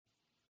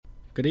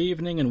Good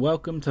evening and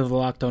welcome to the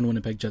Locked On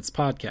Winnipeg Jets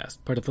podcast,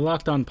 part of the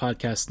Locked On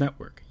Podcast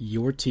Network,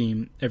 your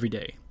team every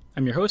day.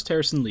 I'm your host,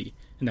 Harrison Lee,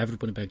 an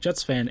avid Winnipeg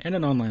Jets fan and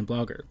an online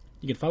blogger.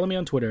 You can follow me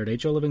on Twitter at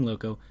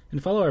HOLivingLoco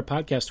and follow our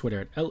podcast Twitter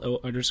at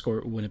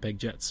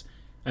LO_WinnipegJets.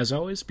 As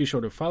always, be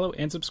sure to follow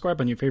and subscribe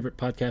on your favorite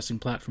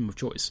podcasting platform of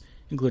choice,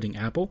 including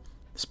Apple,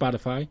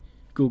 Spotify,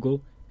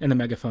 Google, and the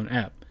Megaphone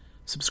app.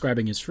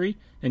 Subscribing is free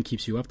and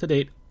keeps you up to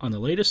date on the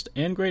latest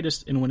and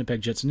greatest in Winnipeg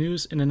Jets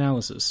news and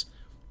analysis.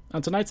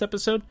 On tonight's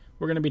episode,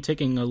 we're going to be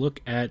taking a look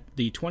at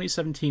the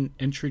 2017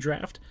 entry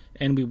draft,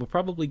 and we will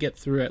probably get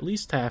through at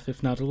least half,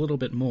 if not a little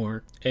bit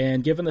more.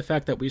 And given the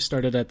fact that we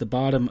started at the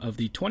bottom of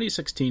the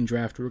 2016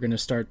 draft, we're going to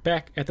start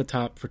back at the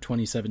top for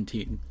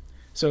 2017.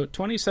 So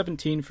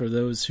 2017, for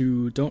those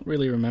who don't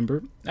really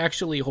remember,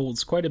 actually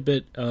holds quite a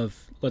bit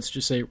of, let's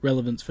just say,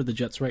 relevance for the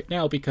Jets right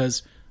now,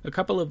 because a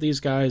couple of these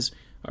guys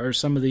are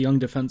some of the young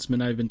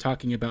defensemen I've been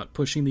talking about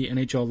pushing the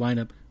NHL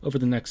lineup over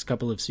the next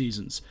couple of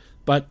seasons.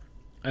 But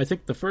I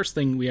think the first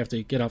thing we have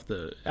to get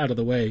out of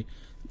the way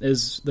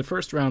is the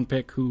first round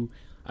pick, who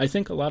I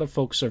think a lot of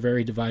folks are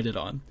very divided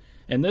on.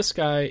 And this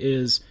guy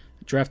is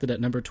drafted at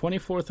number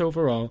 24th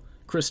overall,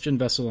 Kristian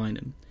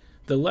Vesalainen.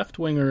 The left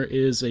winger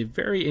is a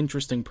very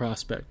interesting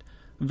prospect.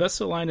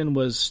 Vesalainen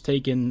was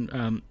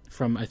taken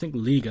from, I think,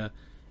 Liga,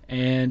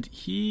 and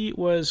he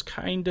was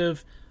kind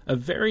of a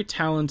very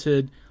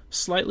talented,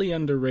 slightly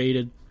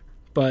underrated,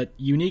 but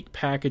unique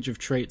package of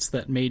traits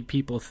that made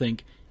people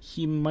think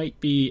he might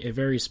be a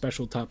very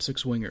special top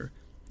six winger.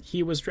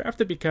 He was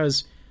drafted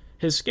because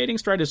his skating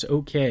stride is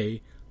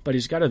okay, but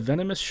he's got a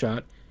venomous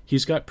shot,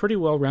 he's got pretty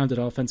well-rounded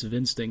offensive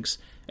instincts,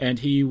 and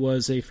he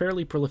was a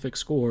fairly prolific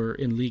scorer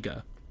in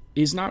Liga.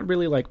 He's not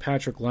really like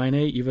Patrik Laine,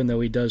 even though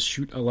he does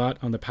shoot a lot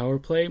on the power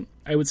play.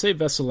 I would say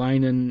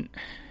Vesalainen,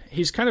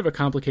 he's kind of a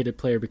complicated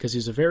player because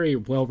he's a very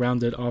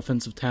well-rounded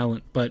offensive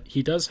talent, but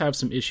he does have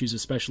some issues,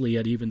 especially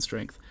at even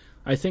strength.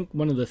 I think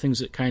one of the things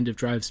that kind of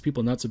drives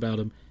people nuts about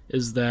him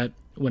is that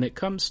when it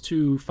comes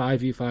to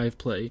 5v5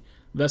 play,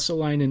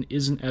 Vesalainen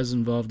isn't as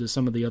involved as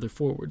some of the other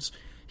forwards.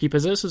 He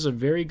possesses a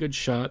very good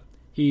shot,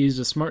 he's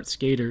a smart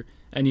skater,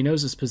 and he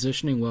knows his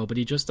positioning well, but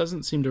he just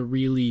doesn't seem to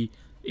really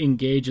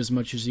engage as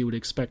much as you would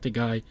expect a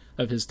guy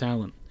of his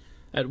talent.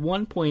 At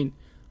one point,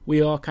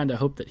 we all kind of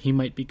hoped that he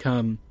might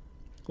become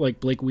like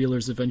Blake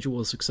Wheeler's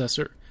eventual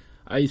successor.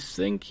 I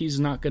think he's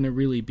not going to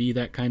really be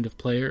that kind of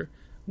player.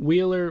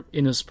 Wheeler,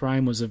 in his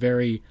prime, was a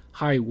very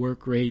high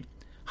work rate,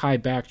 high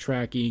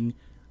backtracking,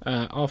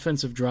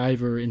 offensive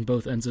driver in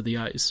both ends of the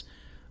ice.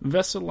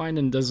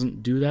 Vesalainen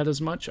doesn't do that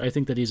as much. I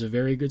think that he's a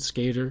very good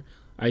skater.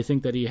 I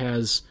think that he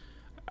has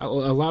a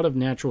lot of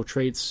natural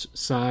traits,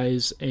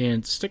 size,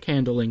 and stick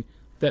handling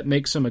that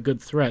makes him a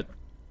good threat.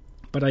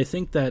 But I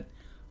think that,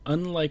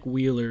 unlike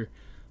Wheeler,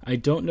 I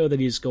don't know that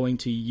he's going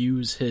to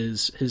use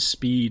his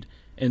speed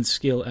and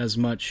skill as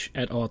much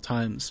at all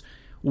times.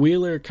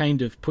 Wheeler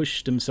kind of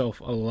pushed himself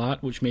a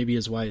lot, which maybe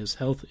is why his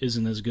health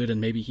isn't as good,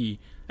 and maybe he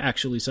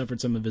actually suffered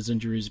some of his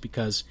injuries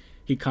because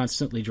he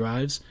constantly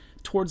drives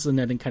towards the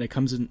net and kind of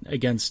cuts in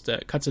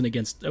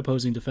against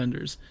opposing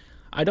defenders.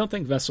 I don't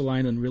think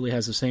Vesalainen really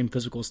has the same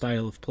physical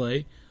style of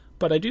play,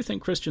 but I do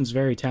think Kristian's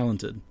very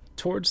talented.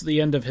 Towards the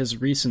end of his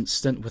recent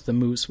stint with the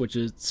Moose, which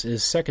is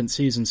his second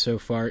season so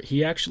far,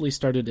 he actually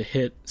started to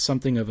hit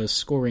something of a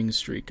scoring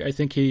streak. I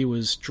think he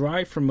was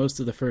dry for most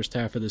of the first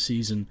half of the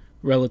season,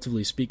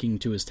 relatively speaking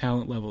to his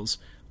talent levels,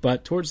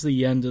 but towards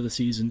the end of the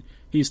season,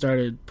 he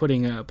started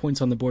putting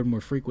points on the board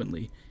more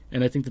frequently,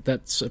 and I think that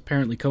that's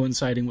apparently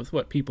coinciding with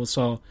what people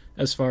saw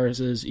as far as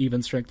his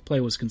even strength play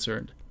was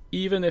concerned.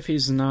 Even if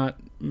he's not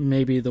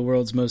maybe the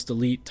world's most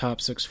elite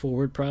top six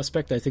forward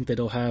prospect, I think that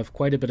he'll have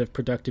quite a bit of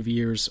productive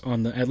years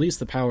on at least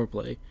the power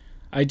play.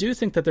 I do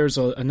think that there's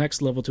a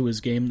next level to his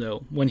game,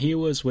 though. When he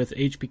was with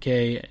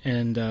HBK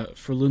and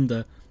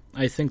Frölunda,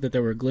 I think that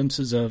there were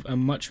glimpses of a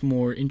much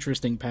more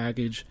interesting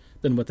package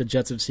than what the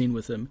Jets have seen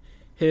with him.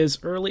 His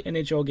early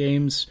NHL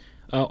games,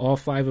 all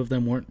five of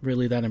them weren't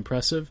really that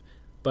impressive,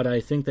 but I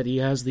think that he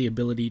has the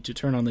ability to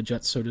turn on the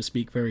Jets, so to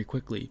speak, very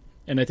quickly.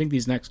 And I think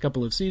these next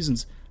couple of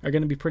seasons are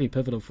going to be pretty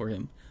pivotal for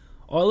him.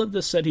 All of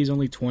this said, he's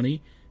only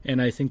 20,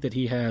 and I think that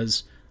he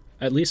has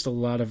at least a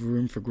lot of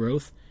room for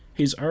growth.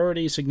 He's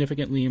already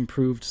significantly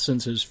improved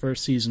since his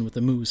first season with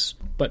the Moose,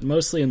 but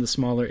mostly in the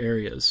smaller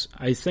areas.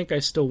 I think I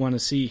still want to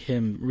see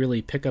him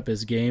really pick up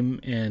his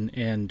game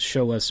and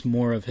show us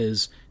more of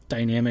his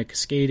dynamic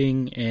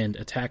skating and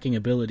attacking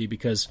ability,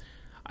 because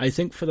I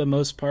think for the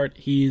most part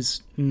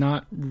he's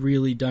not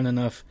really done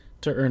enough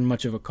to earn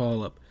much of a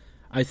call-up.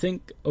 I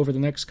think over the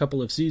next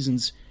couple of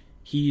seasons,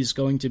 he's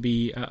going to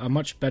be a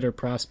much better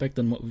prospect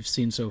than what we've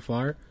seen so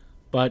far,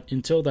 but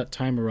until that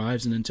time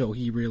arrives and until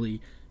he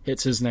really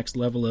hits his next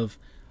level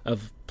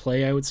of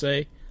play, I would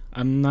say,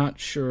 I'm not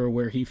sure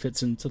where he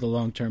fits into the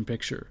long-term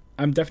picture.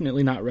 I'm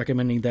definitely not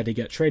recommending that he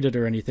get traded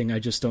or anything. I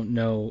just don't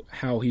know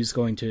how he's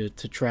going to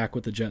track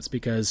with the Jets,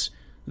 because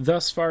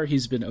thus far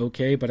he's been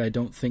okay, but I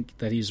don't think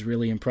that he's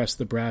really impressed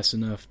the brass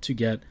enough to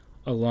get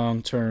a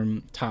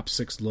long-term top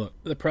 6 look.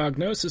 The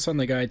prognosis on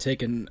the guy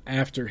taken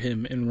after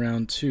him in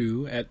round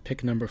 2 at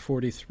pick number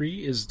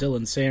 43 is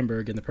Dylan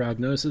Sandberg, and the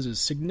prognosis is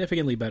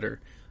significantly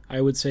better. I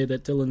would say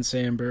that Dylan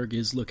Sandberg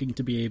is looking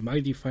to be a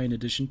mighty fine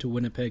addition to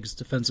Winnipeg's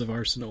defensive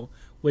arsenal,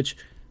 which,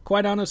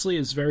 quite honestly,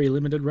 is very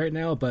limited right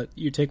now, but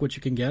you take what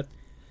you can get.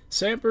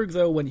 Sandberg,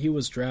 though, when he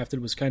was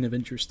drafted, was kind of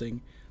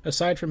interesting.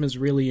 Aside from his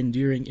really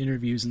endearing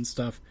interviews and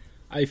stuff,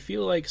 I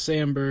feel like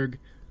Sandberg,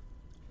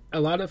 a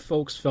lot of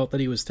folks felt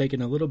that he was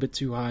taken a little bit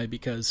too high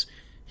because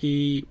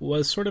he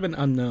was sort of an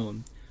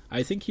unknown.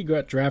 I think he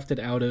got drafted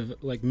out of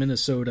like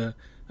Minnesota,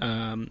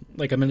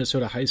 like a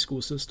Minnesota high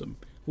school system,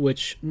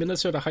 which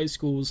Minnesota high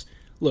schools,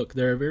 look,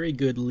 they're a very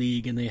good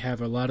league and they have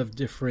a lot of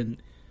different,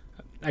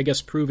 I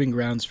guess, proving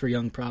grounds for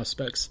young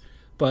prospects.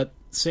 But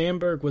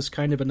Sandberg was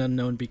kind of an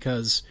unknown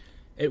because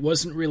it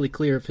wasn't really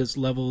clear if his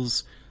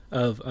levels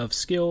of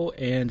skill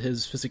and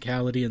his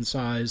physicality and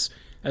size,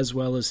 as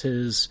well as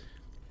his,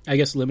 I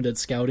guess, limited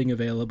scouting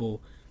available,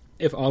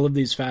 if all of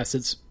these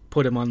facets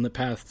put him on the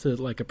path to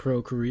like a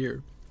pro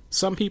career.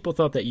 Some people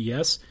thought that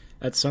yes,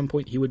 at some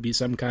point he would be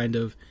some kind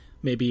of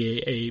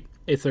maybe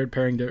a third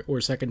pairing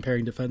or second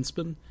pairing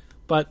defenseman,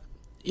 but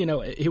you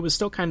know, he was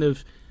still kind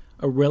of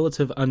a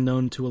relative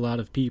unknown to a lot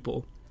of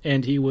people,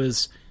 and he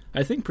was,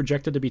 I think,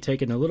 projected to be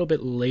taken a little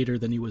bit later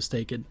than he was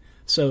taken.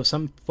 So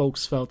some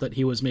folks felt that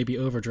he was maybe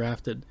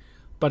overdrafted,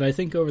 but I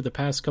think over the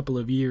past couple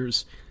of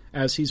years,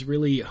 as he's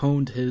really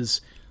honed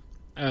his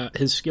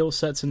skill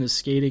sets and his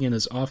skating and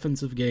his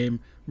offensive game,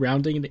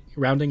 rounding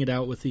it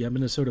out with the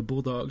Minnesota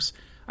Bulldogs,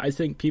 I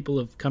think people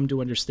have come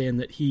to understand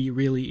that he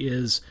really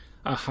is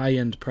a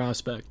high-end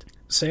prospect.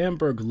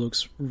 Sandberg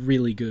looks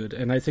really good,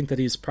 and I think that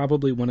he's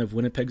probably one of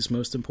Winnipeg's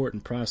most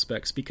important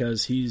prospects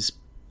because he's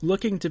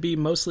looking to be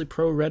mostly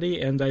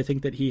pro-ready, and I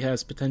think that he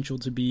has potential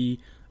to be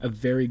a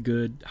very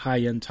good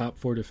high-end top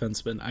 4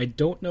 defenseman. I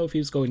don't know if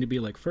he's going to be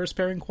like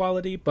first-pairing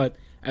quality, but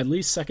at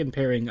least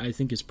second-pairing I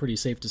think is pretty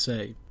safe to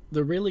say.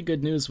 The really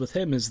good news with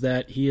him is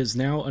that he is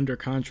now under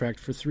contract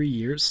for 3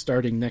 years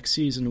starting next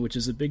season, which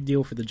is a big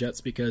deal for the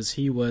Jets because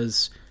he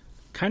was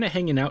kind of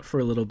hanging out for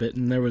a little bit,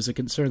 and there was a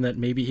concern that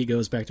maybe he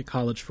goes back to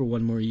college for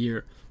one more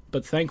year.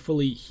 But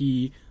thankfully,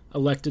 he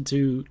elected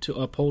to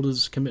uphold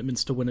his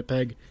commitments to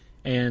Winnipeg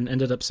and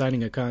ended up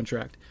signing a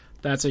contract.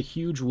 That's a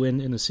huge win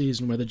in a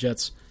season where the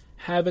Jets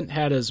haven't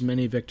had as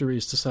many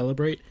victories to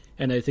celebrate,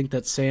 and I think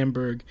that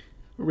Sandberg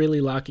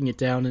really locking it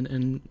down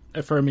and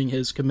affirming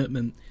his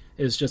commitment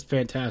is just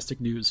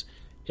fantastic news.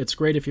 It's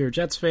great if you're a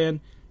Jets fan.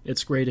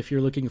 It's great if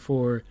you're looking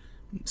for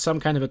some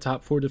kind of a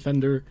top 4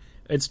 defender.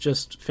 It's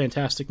just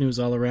fantastic news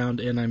all around,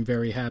 and I'm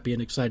very happy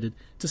and excited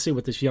to see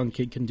what this young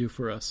kid can do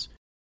for us.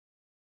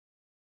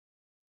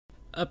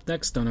 Up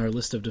next on our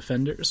list of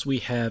defenders, we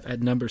have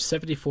at number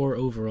 74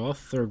 overall,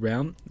 3rd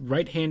round,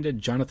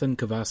 right-handed Jonathan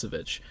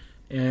Kovacevic.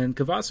 And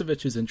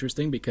Kovacevic is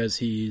interesting because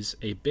he's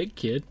a big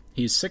kid.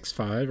 He's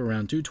 6'5",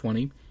 around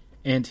 220,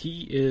 and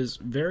he is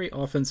very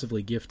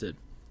offensively gifted.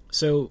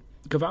 So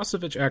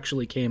Kovacevic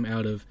actually came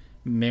out of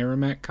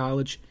Merrimack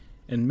College,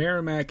 and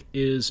Merrimack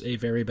is a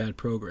very bad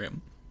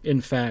program.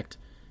 In fact,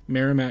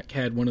 Merrimack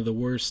had one of the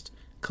worst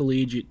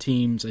collegiate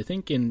teams, I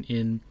think,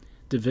 in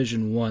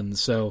Division I,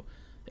 so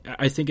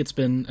I think it's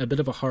been a bit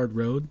of a hard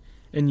road,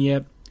 and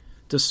yet,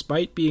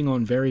 despite being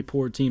on very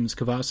poor teams,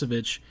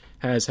 Kovacevic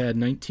has had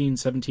 19,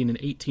 17, and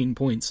 18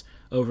 points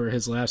over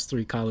his last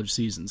 3 college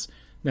seasons.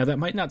 Now, that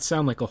might not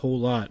sound like a whole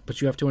lot, but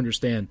you have to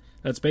understand,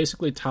 that's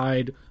basically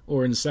tied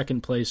or in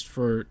second place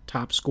for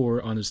top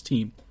scorer on his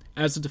team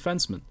as a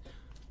defenseman.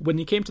 When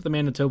he came to the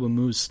Manitoba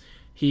Moose,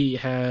 he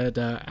had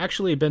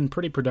actually been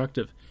pretty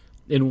productive.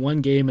 In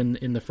one game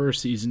in the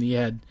first season, he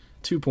had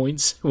 2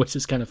 points, which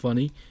is kind of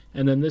funny,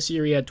 and then this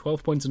year he had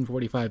 12 points in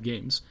 45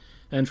 games.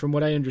 And from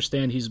what I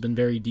understand, he's been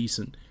very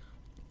decent.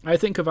 I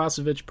think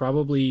Kovacevic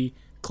probably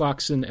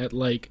clocks in at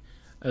like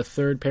a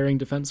third-pairing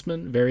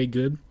defenseman, very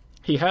good.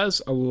 He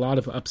has a lot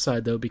of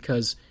upside, though,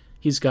 because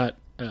he's got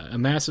a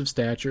massive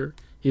stature,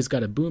 he's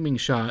got a booming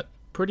shot,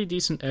 pretty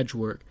decent edge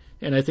work,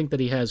 and I think that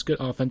he has good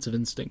offensive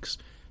instincts.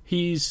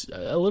 He's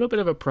a little bit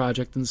of a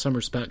project in some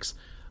respects,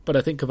 but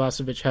I think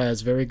Kovacevic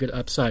has very good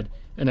upside,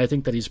 and I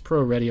think that he's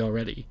pro-ready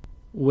already.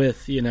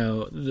 With, you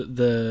know,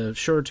 the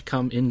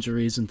sure-to-come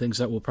injuries and things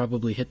that will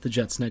probably hit the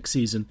Jets next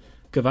season,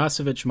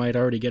 Kovacevic might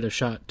already get a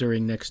shot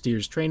during next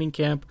year's training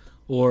camp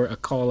or a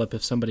call-up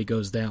if somebody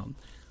goes down.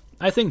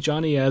 I think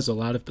Johnny has a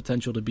lot of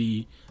potential to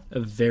be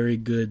a very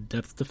good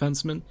depth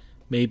defenseman,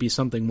 maybe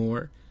something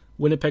more.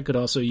 Winnipeg could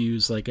also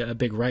use like a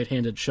big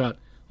right-handed shot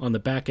on the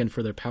back end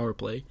for their power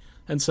play,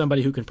 and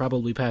somebody who can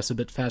probably pass a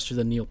bit faster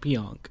than Neil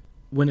Pionk.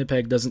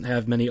 Winnipeg doesn't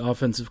have many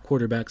offensive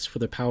quarterbacks for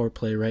the power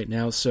play right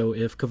now, so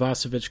if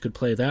Kovacevic could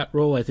play that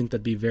role, I think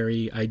that'd be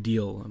very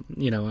ideal.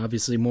 You know,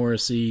 obviously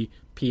Morrissey,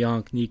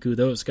 Pionk, Niku,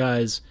 those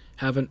guys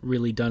haven't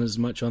really done as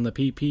much on the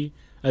PP.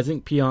 I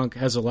think Pionk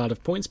has a lot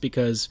of points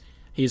because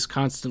he's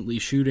constantly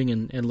shooting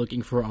and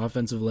looking for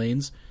offensive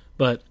lanes,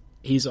 but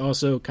he's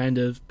also kind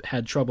of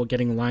had trouble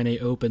getting Line A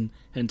open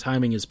and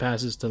timing his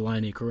passes to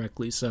Line A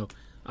correctly, so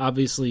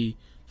obviously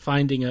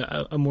finding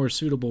a more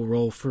suitable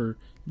role for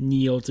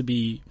Neal to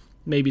be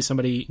maybe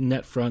somebody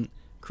net front,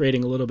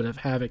 creating a little bit of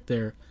havoc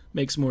there,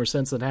 makes more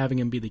sense than having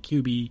him be the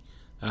QB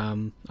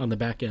on the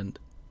back end.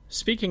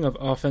 Speaking of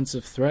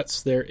offensive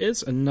threats, there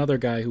is another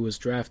guy who was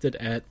drafted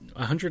at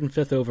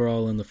 105th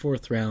overall in the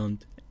 4th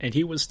round, and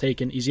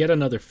he's yet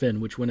another Finn,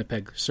 which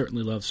Winnipeg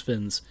certainly loves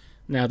Finns.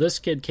 Now, this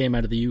kid came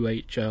out of the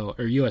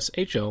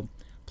USHL,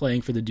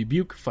 playing for the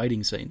Dubuque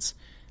Fighting Saints,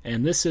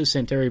 and this is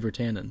Santeri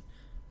Virtanen.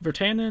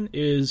 Virtanen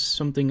is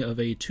something of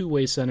a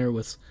two-way center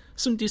with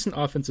some decent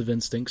offensive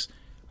instincts.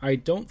 I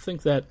don't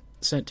think that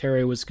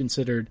Santeri was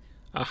considered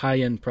a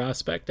high-end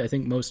prospect. I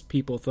think most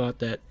people thought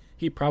that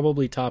he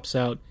probably tops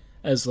out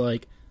as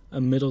like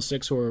a middle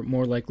six or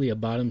more likely a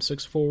bottom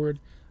six forward.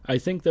 I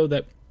think, though,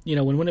 that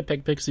when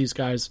Winnipeg picks these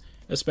guys,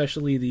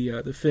 especially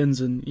the Finns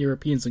and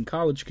Europeans and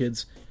college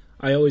kids,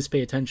 I always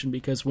pay attention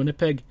because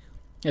Winnipeg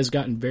has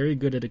gotten very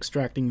good at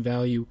extracting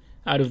value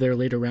out of their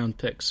later round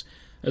picks,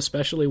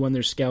 especially when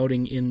they're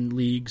scouting in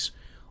leagues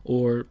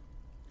or,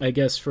 I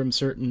guess, from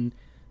certain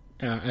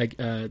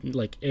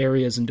like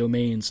areas and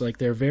domains. Like,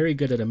 they're very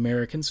good at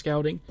American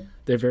scouting,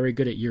 they're very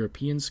good at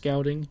European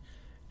scouting,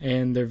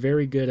 and they're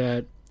very good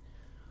at,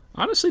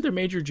 honestly, their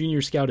major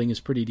junior scouting is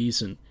pretty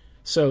decent.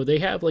 So they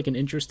have like an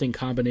interesting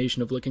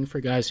combination of looking for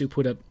guys who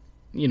put up,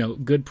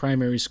 good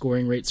primary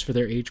scoring rates for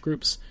their age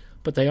groups,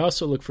 but they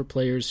also look for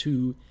players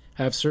who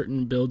have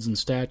certain builds and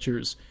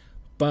statures,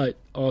 but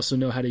also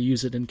know how to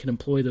use it and can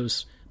employ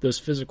those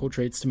physical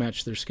traits to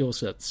match their skill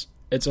sets.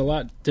 It's a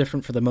lot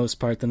different for the most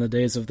part than the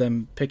days of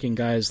them picking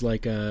guys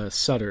like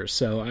Sutter.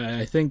 So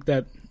I think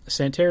that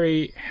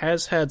Santeri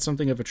has had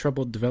something of a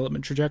troubled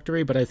development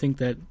trajectory, but I think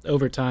that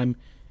over time,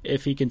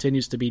 if he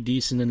continues to be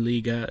decent in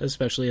Liga,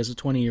 especially as a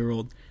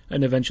 20-year-old,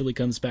 and eventually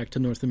comes back to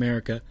North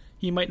America,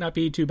 he might not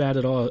be too bad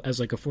at all as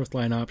like a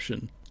fourth-line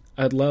option.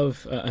 I'd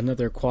love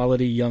another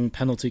quality young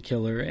penalty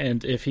killer,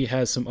 and if he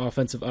has some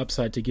offensive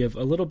upside to give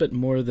a little bit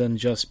more than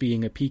just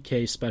being a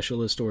PK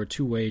specialist or a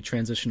two-way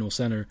transitional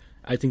center,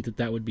 I think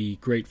that would be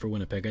great for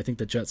Winnipeg. I think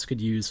the Jets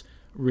could use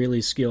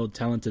really skilled,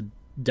 talented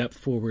depth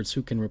forwards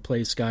who can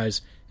replace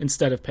guys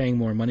instead of paying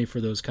more money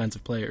for those kinds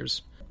of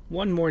players.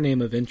 One more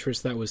name of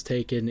interest that was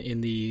taken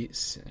in the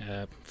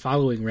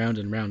following round,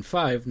 in round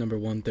 5, number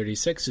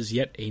 136, is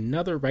yet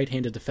another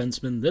right-handed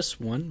defenseman, this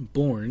one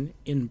born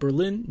in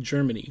Berlin,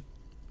 Germany.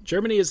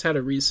 Germany has had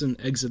a recent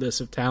exodus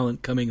of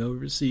talent coming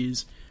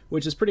overseas,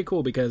 which is pretty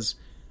cool because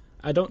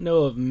I don't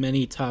know of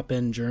many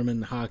top-end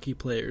German hockey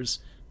players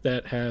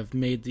that have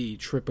made the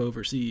trip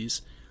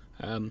overseas.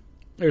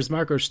 There's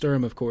Marco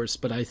Sturm, of course,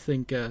 but I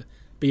think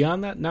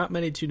beyond that, not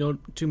many too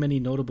many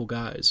notable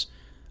guys.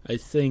 I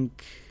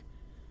think...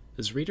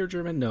 Is Rieder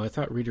German? No, I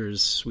thought Rieder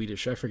is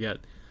Swedish. I forget.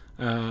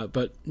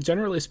 But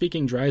generally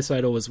speaking,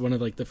 Draisaitl was one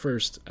of like the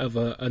first of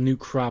a new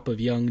crop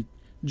of young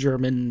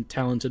German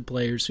talented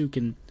players who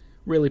can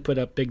really put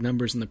up big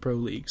numbers in the pro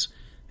leagues.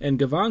 And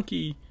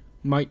Gawanke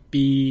might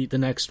be the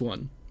next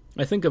one.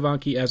 I think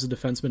Gawanke as a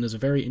defenseman is a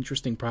very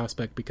interesting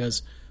prospect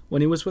because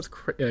when he was with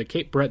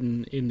Cape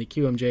Breton in the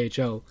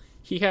QMJHL,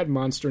 he had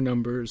monster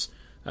numbers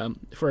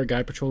for a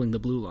guy patrolling the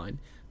blue line.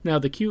 Now,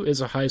 the Q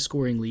is a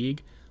high-scoring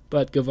league,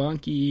 but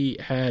Gawanke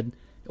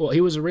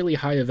he was a really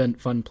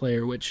high-event fun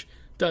player, which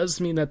does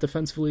mean that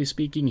defensively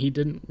speaking, he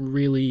didn't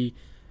really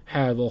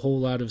have a whole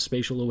lot of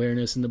spatial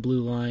awareness in the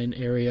blue line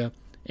area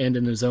and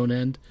in his own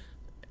end.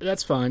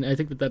 That's fine. I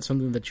think that's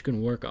something that you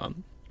can work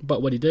on.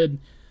 But what he did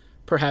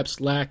perhaps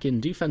lack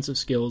in defensive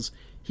skills,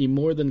 he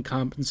more than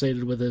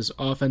compensated with his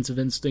offensive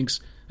instincts,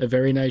 a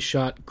very nice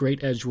shot,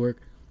 great edge work,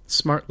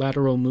 smart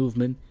lateral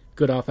movement,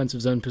 good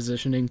offensive zone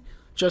positioning,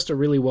 just a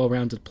really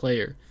well-rounded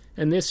player.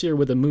 And this year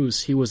with the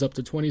Moose, he was up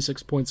to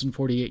 26 points in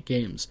 48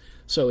 games.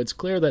 So it's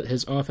clear that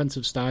his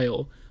offensive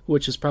style,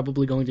 which is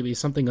probably going to be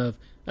something of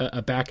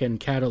a back-end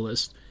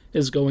catalyst,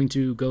 is going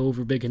to go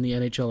over big in the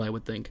NHL, I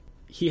would think.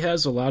 He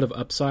has a lot of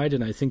upside,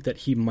 and I think that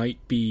he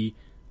might be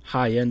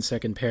high-end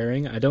second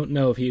pairing. I don't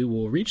know if he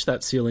will reach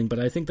that ceiling, but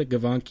I think that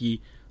Gawanke,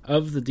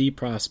 of the D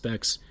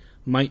prospects,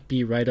 might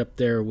be right up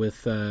there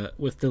with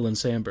Dylan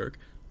Sandberg.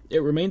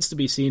 It remains to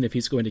be seen if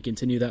he's going to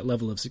continue that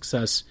level of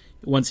success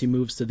once he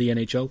moves to the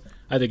NHL.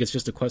 I think it's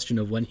just a question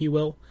of when he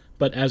will.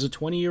 But as a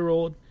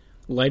 20-year-old,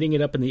 lighting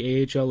it up in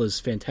the AHL is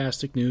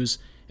fantastic news,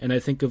 and I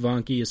think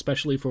Gawanke,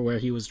 especially for where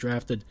he was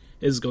drafted,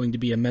 is going to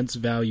be immense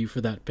value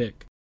for that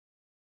pick.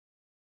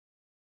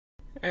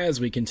 As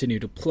we continue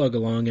to plug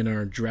along in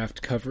our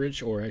draft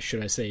coverage, or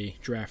should I say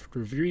draft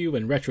review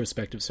and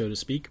retrospective, so to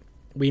speak,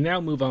 we now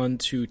move on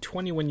to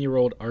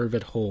 21-year-old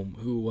Arvid Holm,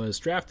 who was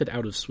drafted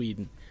out of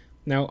Sweden.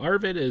 Now,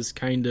 Arvid is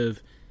kind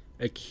of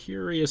a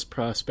curious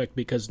prospect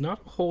because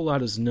not a whole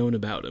lot is known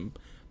about him.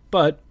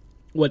 But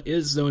what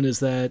is known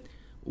is that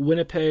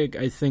Winnipeg,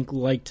 I think,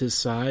 liked his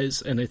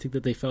size, and I think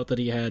that they felt that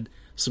he had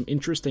some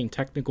interesting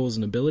technicals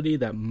and ability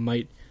that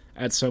might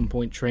at some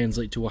point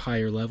translate to a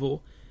higher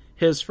level.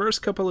 His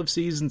first couple of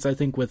seasons, I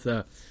think, with,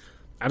 I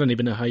don't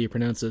even know how you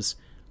pronounce this,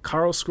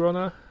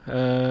 Karlskrona,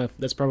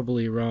 that's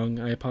probably wrong.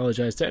 I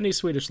apologize to any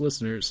Swedish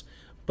listeners,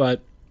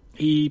 but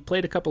he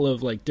played a couple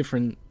of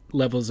different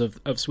levels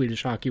of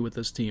Swedish hockey with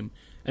this team.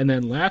 And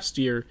then last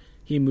year,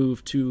 he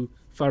moved to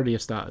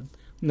Färjestad.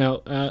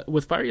 Now,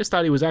 with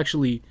Färjestad, he was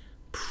actually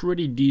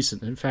pretty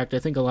decent. In fact, I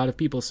think a lot of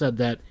people said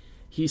that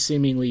he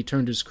seemingly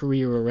turned his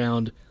career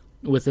around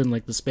within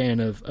like the span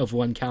of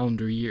one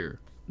calendar year.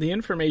 The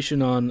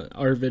information on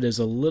Arvid is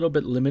a little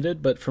bit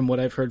limited, but from what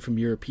I've heard from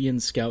European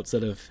scouts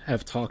that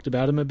have talked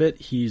about him a bit,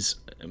 he's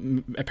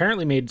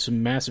apparently made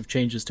some massive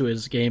changes to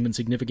his game and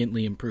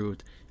significantly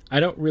improved. I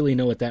don't really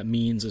know what that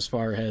means as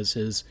far as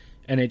his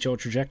NHL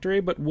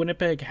trajectory, but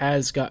Winnipeg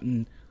has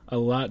gotten a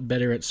lot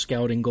better at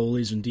scouting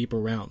goalies in deeper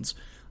rounds.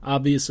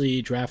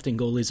 Obviously, drafting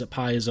goalies up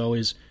high is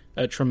always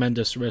a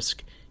tremendous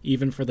risk,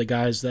 even for the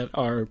guys that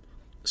are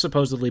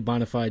supposedly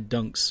bona fide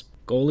dunks.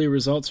 Goalie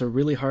results are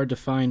really hard to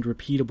find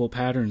repeatable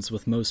patterns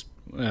with most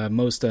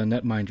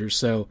netminders,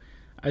 so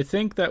I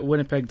think that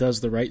Winnipeg does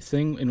the right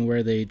thing in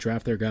where they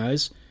draft their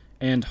guys,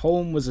 and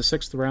Holm was a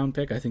 6th round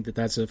pick. I think that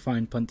that's a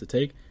fine punt to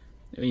take.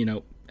 You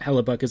know,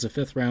 Hellebuck is a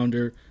 5th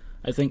rounder.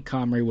 I think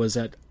Comrie was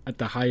at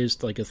the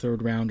highest, like a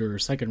 3rd rounder or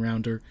 2nd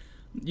rounder.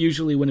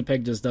 Usually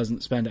Winnipeg just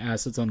doesn't spend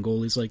assets on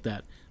goalies like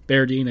that.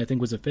 Berdine, I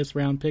think, was a 5th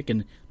round pick,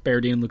 and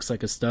Berdine looks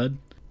like a stud.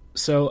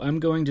 So I'm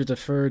going to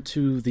defer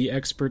to the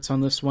experts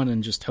on this one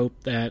and just hope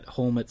that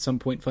Holm at some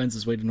point finds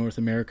his way to North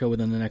America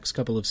within the next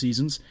couple of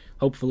seasons.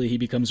 Hopefully he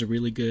becomes a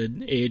really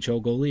good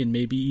AHL goalie and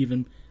maybe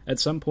even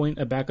at some point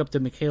a backup to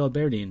Mikhail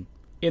Berdine.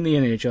 In the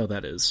NHL,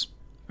 that is.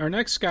 Our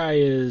next guy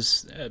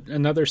is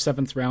another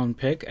 7th round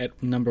pick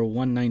at number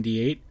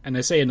 198. And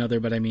I say another,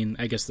 but I mean,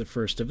 I guess the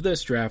first of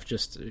this draft,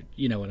 just,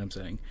 you know what I'm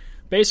saying.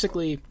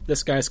 Basically,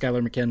 this guy,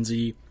 Skylar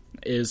McKenzie,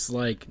 is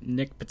like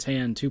Nick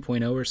Petan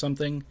 2.0 or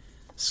something.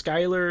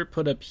 Skylar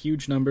put up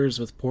huge numbers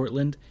with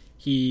Portland.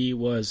 He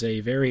was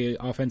a very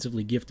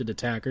offensively gifted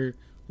attacker.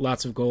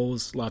 Lots of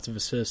goals, lots of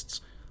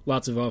assists,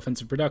 lots of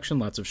offensive production,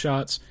 lots of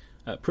shots.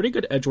 Pretty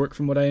good edge work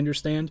from what I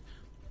understand.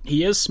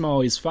 He is small,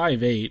 he's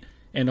 5'8",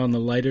 and on the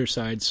lighter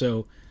side,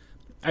 so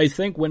I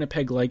think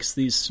Winnipeg likes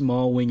these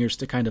small wingers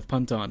to kind of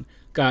punt on.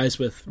 Guys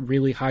with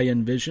really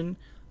high-end vision,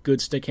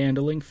 good stick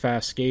handling,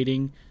 fast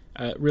skating,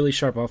 really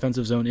sharp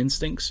offensive zone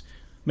instincts.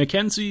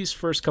 McKenzie's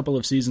first couple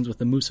of seasons with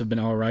the Moose have been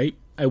alright.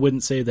 I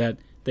wouldn't say that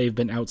they've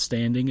been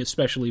outstanding,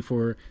 especially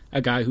for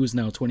a guy who's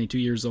now 22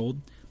 years old.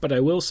 But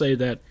I will say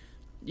that,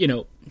 you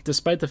know,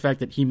 despite the fact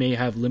that he may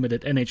have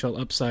limited NHL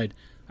upside,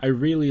 I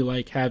really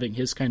like having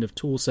his kind of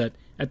tool set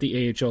at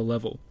the AHL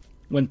level.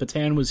 When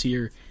Petan was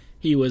here,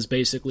 he was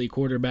basically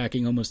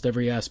quarterbacking almost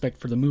every aspect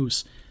for the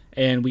Moose,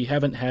 and we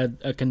haven't had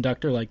a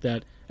conductor like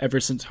that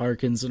ever since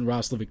Harkins and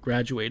Roslovic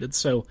graduated.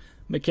 So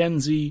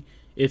McKenzie,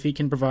 if he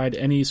can provide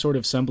any sort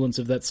of semblance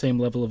of that same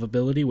level of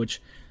ability,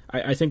 which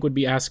I think would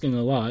be asking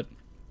a lot,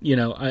 you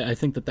know, I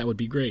think that would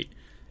be great.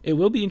 It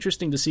will be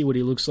interesting to see what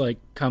he looks like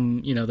come,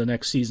 you know, the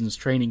next season's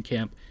training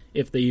camp,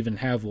 if they even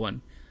have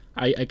one.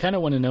 I kind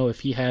of want to know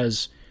if he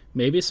has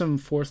maybe some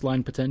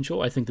 4th-line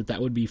potential. I think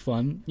that would be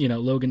fun. You know,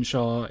 Logan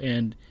Shaw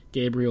and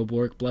Gabriel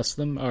Bork, bless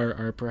them,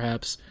 are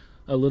perhaps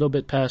a little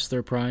bit past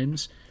their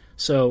primes.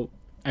 So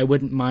I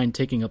wouldn't mind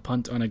taking a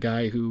punt on a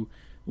guy who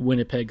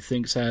Winnipeg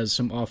thinks has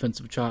some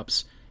offensive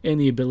chops and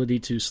the ability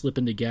to slip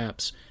into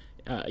gaps.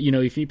 You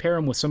know, if you pair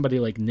him with somebody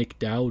like Nick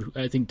Dowd,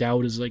 I think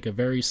Dowd is like a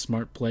very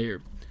smart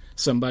player.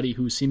 Somebody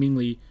who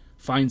seemingly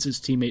finds his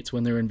teammates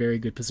when they're in very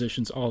good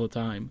positions all the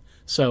time.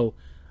 So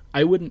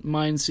I wouldn't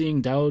mind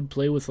seeing Dowd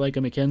play with like a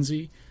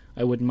McKenzie.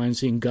 I wouldn't mind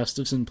seeing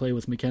Gustafsson play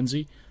with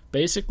McKenzie.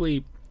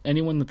 Basically,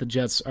 anyone that the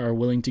Jets are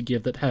willing to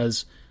give that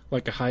has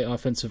like a high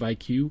offensive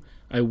IQ,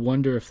 I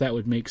wonder if that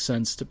would make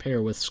sense to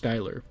pair with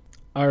Skylar.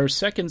 Our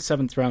second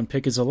 7th round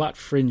pick is a lot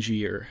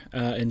fringier,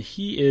 and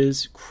he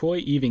is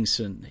Croy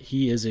Evingsson.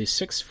 He is a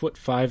 6'5"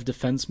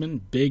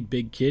 defenseman,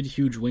 big kid,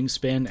 huge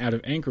wingspan out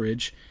of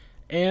Anchorage,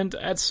 and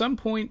at some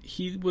point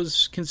he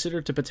was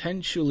considered to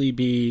potentially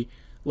be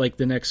like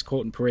the next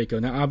Colton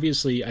Parayko. Now,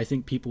 obviously, I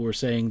think people were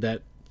saying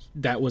that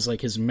was like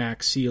his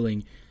max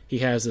ceiling. He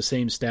has the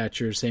same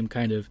stature, same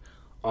kind of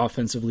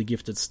offensively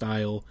gifted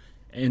style,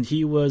 and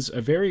he was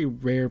a very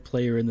rare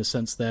player in the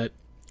sense that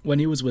when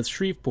he was with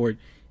Shreveport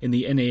in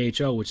the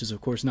NAHL, which is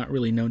of course not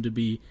really known to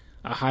be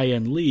a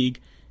high-end league,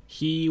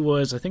 he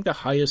was, I think, the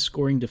highest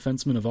scoring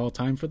defenseman of all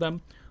time for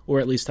them, or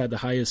at least had the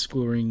highest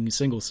scoring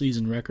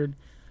single-season record,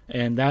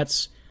 and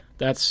that's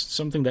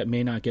something that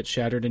may not get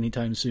shattered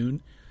anytime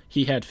soon.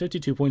 He had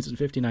 52 points in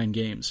 59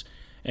 games,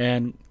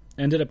 and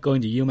ended up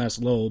going to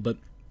UMass Lowell, but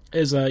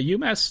his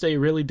UMass stay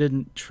really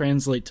didn't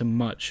translate to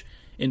much,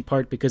 in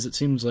part because it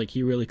seems like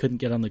he really couldn't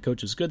get on the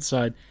coach's good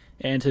side,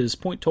 and his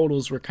point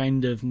totals were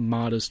kind of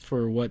modest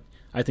for what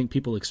I think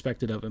people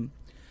expected of him.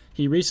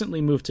 He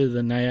recently moved to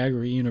the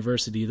Niagara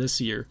University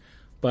this year,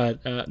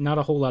 but not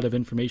a whole lot of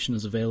information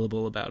is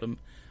available about him.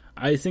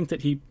 I think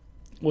that he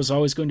was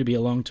always going to be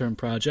a long-term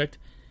project.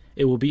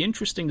 It will be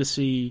interesting to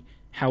see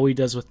how he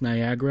does with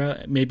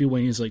Niagara. Maybe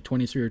when he's like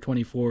 23 or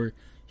 24,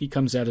 he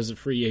comes out as a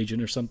free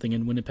agent or something,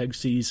 and Winnipeg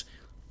sees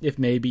if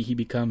maybe he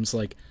becomes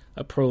like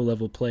a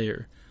pro-level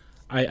player.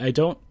 I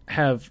don't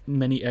have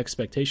many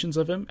expectations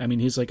of him. I mean,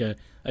 he's like a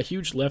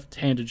huge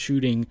left-handed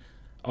shooting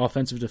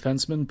offensive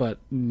defenseman, but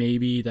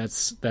maybe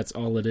that's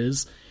all it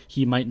is.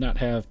 He might not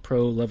have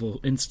pro-level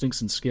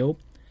instincts and skill.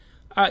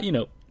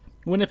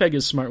 Winnipeg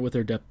is smart with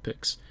their depth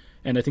picks,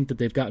 and I think that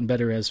they've gotten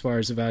better as far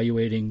as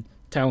evaluating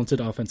talented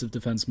offensive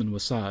defensemen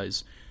with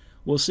size.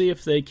 We'll see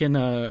if they can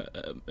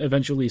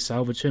eventually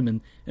salvage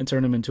him and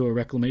turn him into a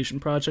reclamation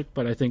project,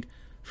 but I think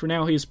for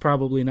now he's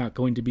probably not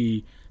going to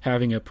be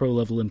having a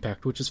pro-level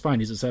impact, which is fine.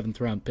 He's a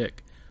 7th-round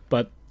pick.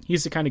 But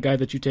he's the kind of guy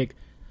that you take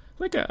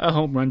like a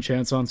home run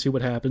chance on, see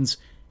what happens.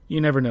 You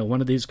never know.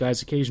 One of these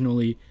guys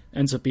occasionally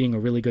ends up being a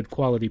really good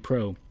quality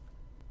pro.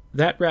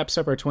 That wraps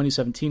up our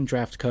 2017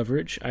 draft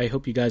coverage. I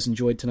hope you guys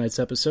enjoyed tonight's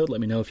episode.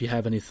 Let me know if you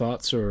have any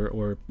thoughts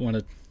or want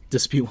to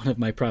dispute one of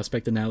my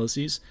prospect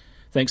analyses.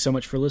 Thanks so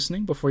much for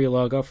listening. Before you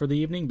log off for the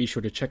evening, be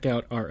sure to check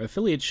out our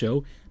affiliate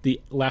show,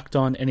 the Locked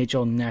On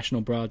NHL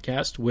National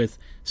Broadcast with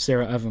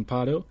Sarah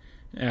Avampado.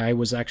 I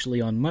was actually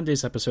on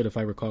Monday's episode, if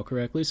I recall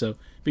correctly, so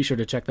be sure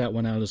to check that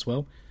one out as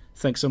well.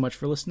 Thanks so much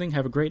for listening.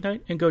 Have a great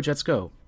night, and go Jets go!